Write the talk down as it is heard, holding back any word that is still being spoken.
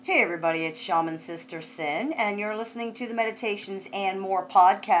Hey everybody, it's Shaman Sister Sin, and you're listening to the Meditations and More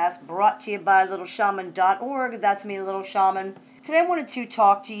podcast brought to you by littleshaman.org. That's me, Little Shaman. Today I wanted to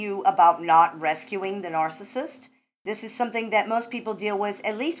talk to you about not rescuing the narcissist. This is something that most people deal with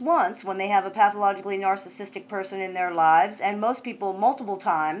at least once when they have a pathologically narcissistic person in their lives, and most people multiple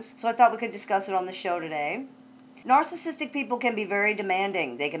times, so I thought we could discuss it on the show today. Narcissistic people can be very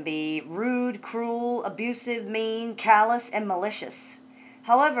demanding. They can be rude, cruel, abusive, mean, callous, and malicious.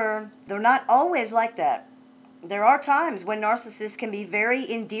 However, they're not always like that. There are times when narcissists can be very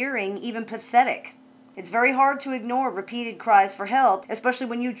endearing, even pathetic. It's very hard to ignore repeated cries for help, especially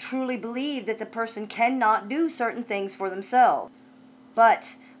when you truly believe that the person cannot do certain things for themselves.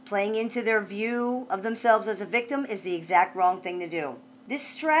 But playing into their view of themselves as a victim is the exact wrong thing to do. This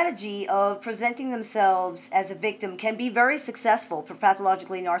strategy of presenting themselves as a victim can be very successful for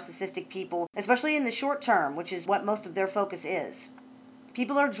pathologically narcissistic people, especially in the short term, which is what most of their focus is.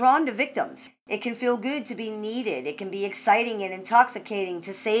 People are drawn to victims. It can feel good to be needed. It can be exciting and intoxicating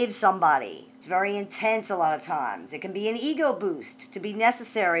to save somebody. It's very intense a lot of times. It can be an ego boost to be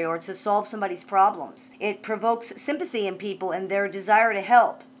necessary or to solve somebody's problems. It provokes sympathy in people and their desire to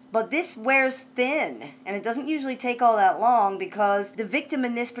help. But this wears thin, and it doesn't usually take all that long because the victim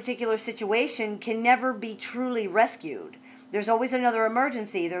in this particular situation can never be truly rescued. There's always another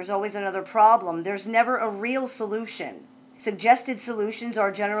emergency. There's always another problem. There's never a real solution. Suggested solutions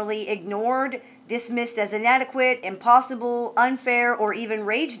are generally ignored, dismissed as inadequate, impossible, unfair, or even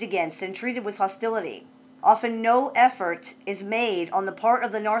raged against and treated with hostility. Often no effort is made on the part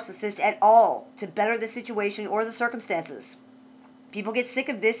of the narcissist at all to better the situation or the circumstances. People get sick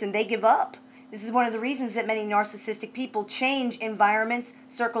of this and they give up. This is one of the reasons that many narcissistic people change environments,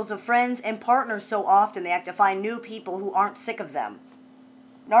 circles of friends, and partners so often. They have to find new people who aren't sick of them.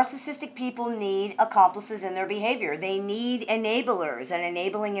 Narcissistic people need accomplices in their behavior. They need enablers, an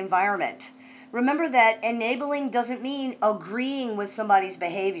enabling environment. Remember that enabling doesn't mean agreeing with somebody's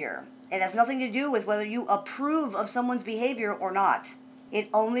behavior. It has nothing to do with whether you approve of someone's behavior or not. It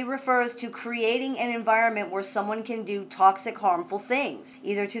only refers to creating an environment where someone can do toxic, harmful things,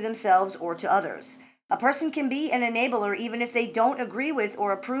 either to themselves or to others. A person can be an enabler even if they don't agree with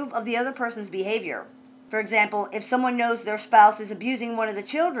or approve of the other person's behavior. For example, if someone knows their spouse is abusing one of the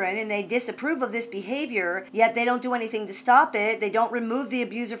children and they disapprove of this behavior, yet they don't do anything to stop it, they don't remove the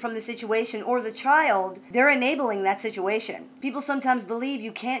abuser from the situation or the child, they're enabling that situation. People sometimes believe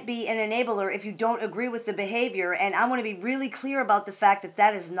you can't be an enabler if you don't agree with the behavior, and I want to be really clear about the fact that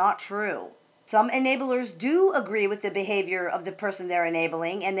that is not true. Some enablers do agree with the behavior of the person they're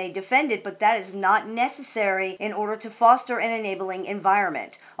enabling and they defend it, but that is not necessary in order to foster an enabling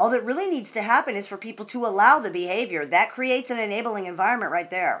environment. All that really needs to happen is for people to allow the behavior. That creates an enabling environment right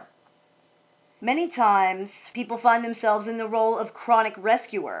there. Many times, people find themselves in the role of chronic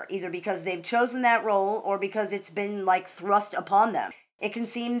rescuer, either because they've chosen that role or because it's been thrust upon them. It can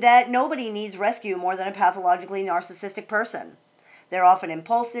seem that nobody needs rescue more than a pathologically narcissistic person. They're often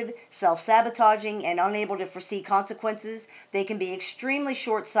impulsive, self-sabotaging, and unable to foresee consequences. They can be extremely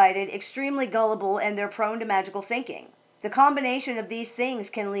short-sighted, extremely gullible, and they're prone to magical thinking. The combination of these things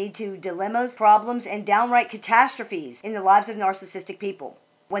can lead to dilemmas, problems, and downright catastrophes in the lives of narcissistic people.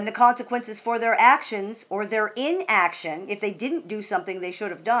 When the consequences for their actions or their inaction, if they didn't do something they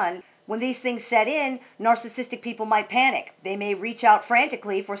should have done, when these things set in, narcissistic people might panic. They may reach out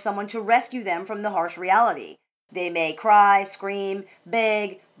frantically for someone to rescue them from the harsh reality. They may cry, scream,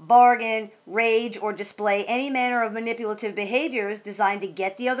 beg, bargain, rage, or display any manner of manipulative behaviors designed to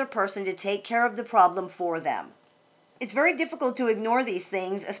get the other person to take care of the problem for them. It's very difficult to ignore these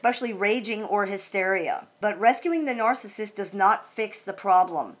things, especially raging or hysteria. But rescuing the narcissist does not fix the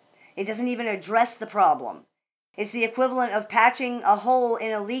problem. It doesn't even address the problem. It's the equivalent of patching a hole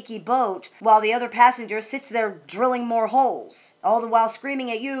in a leaky boat while the other passenger sits there drilling more holes, all the while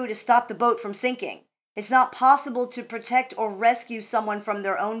screaming at you to stop the boat from sinking. It's not possible to protect or rescue someone from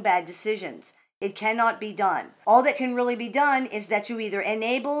their own bad decisions. It cannot be done. All that can really be done is that you either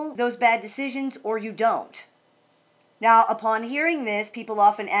enable those bad decisions or you don't. Now, upon hearing this, people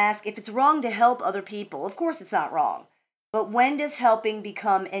often ask if it's wrong to help other people. Of course it's not wrong. But when does helping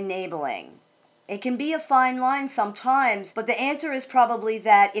become enabling? It can be a fine line sometimes, but the answer is probably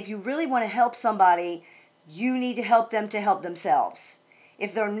that if you really want to help somebody, you need to help themselves.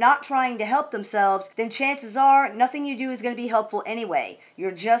 If they're not trying to help themselves, then chances are nothing you do is going to be helpful anyway.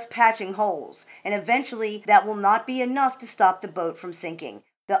 You're just patching holes. And eventually, that will not be enough to stop the boat from sinking.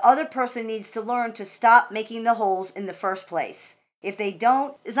 The other person needs to learn to stop making the holes in the first place. If they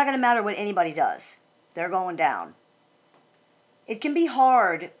don't, it's not going to matter what anybody does. They're going down. It can be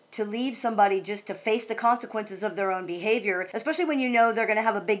hard to leave somebody just to face the consequences of their own behavior, especially when you know they're going to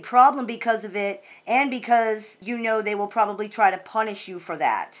have a big problem because of it, and because you know they will probably try to punish you for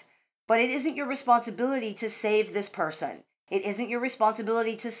that. But it isn't your responsibility to save this person. It isn't your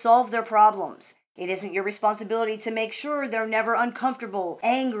responsibility to solve their problems. It isn't your responsibility to make sure they're never uncomfortable,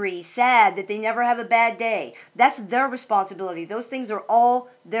 angry, sad, that they never have a bad day. That's their responsibility. Those things are all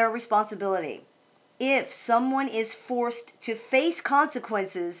their responsibility. If someone is forced to face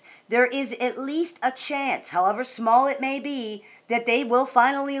consequences, there is at least a chance, however small it may be, that they will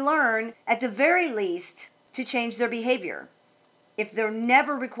finally learn, at the very least, to change their behavior. If they're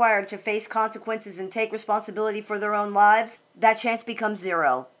never required to face consequences and take responsibility for their own lives, that chance becomes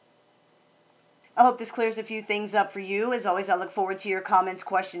zero. I hope this clears a few things up for you. As always, I look forward to your comments,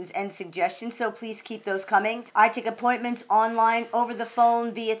 questions, and suggestions, so please keep those coming. I take appointments online, over the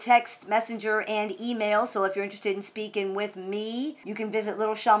phone, via text, messenger, and email, so if you're interested in speaking with me, you can visit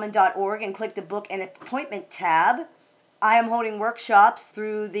littleshaman.org and click the Book an Appointment tab. I am holding workshops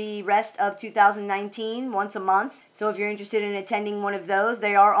through the rest of 2019, once a month, so if you're interested in attending one of those,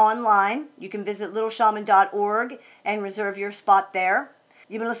 they are online. You can visit littleshaman.org and reserve your spot there.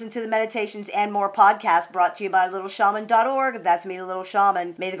 You've been listening to the Meditations and More podcast brought to you by littleshaman.org. That's me, the Little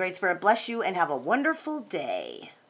Shaman. May the Great Spirit bless you and have a wonderful day.